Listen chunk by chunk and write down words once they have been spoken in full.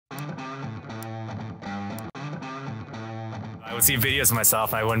would see videos of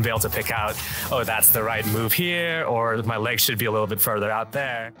myself and I wouldn't be able to pick out, oh, that's the right move here, or my legs should be a little bit further out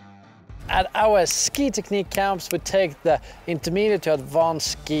there. At our ski technique camps, we take the intermediate to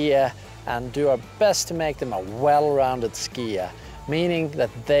advanced skier and do our best to make them a well-rounded skier, meaning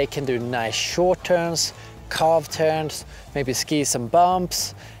that they can do nice short turns, carve turns, maybe ski some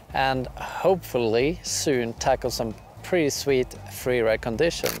bumps, and hopefully soon tackle some pretty sweet freeride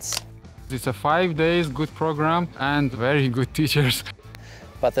conditions. It's a 5 days good program and very good teachers.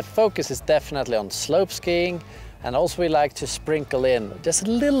 But the focus is definitely on slope skiing, and also we like to sprinkle in just a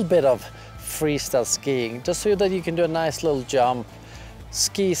little bit of freestyle skiing, just so that you can do a nice little jump,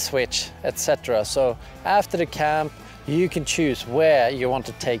 ski switch, etc. So after the camp, you can choose where you want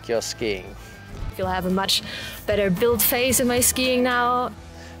to take your skiing. I feel I have a much better build phase in my skiing now.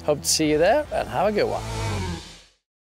 Hope to see you there and have a good one.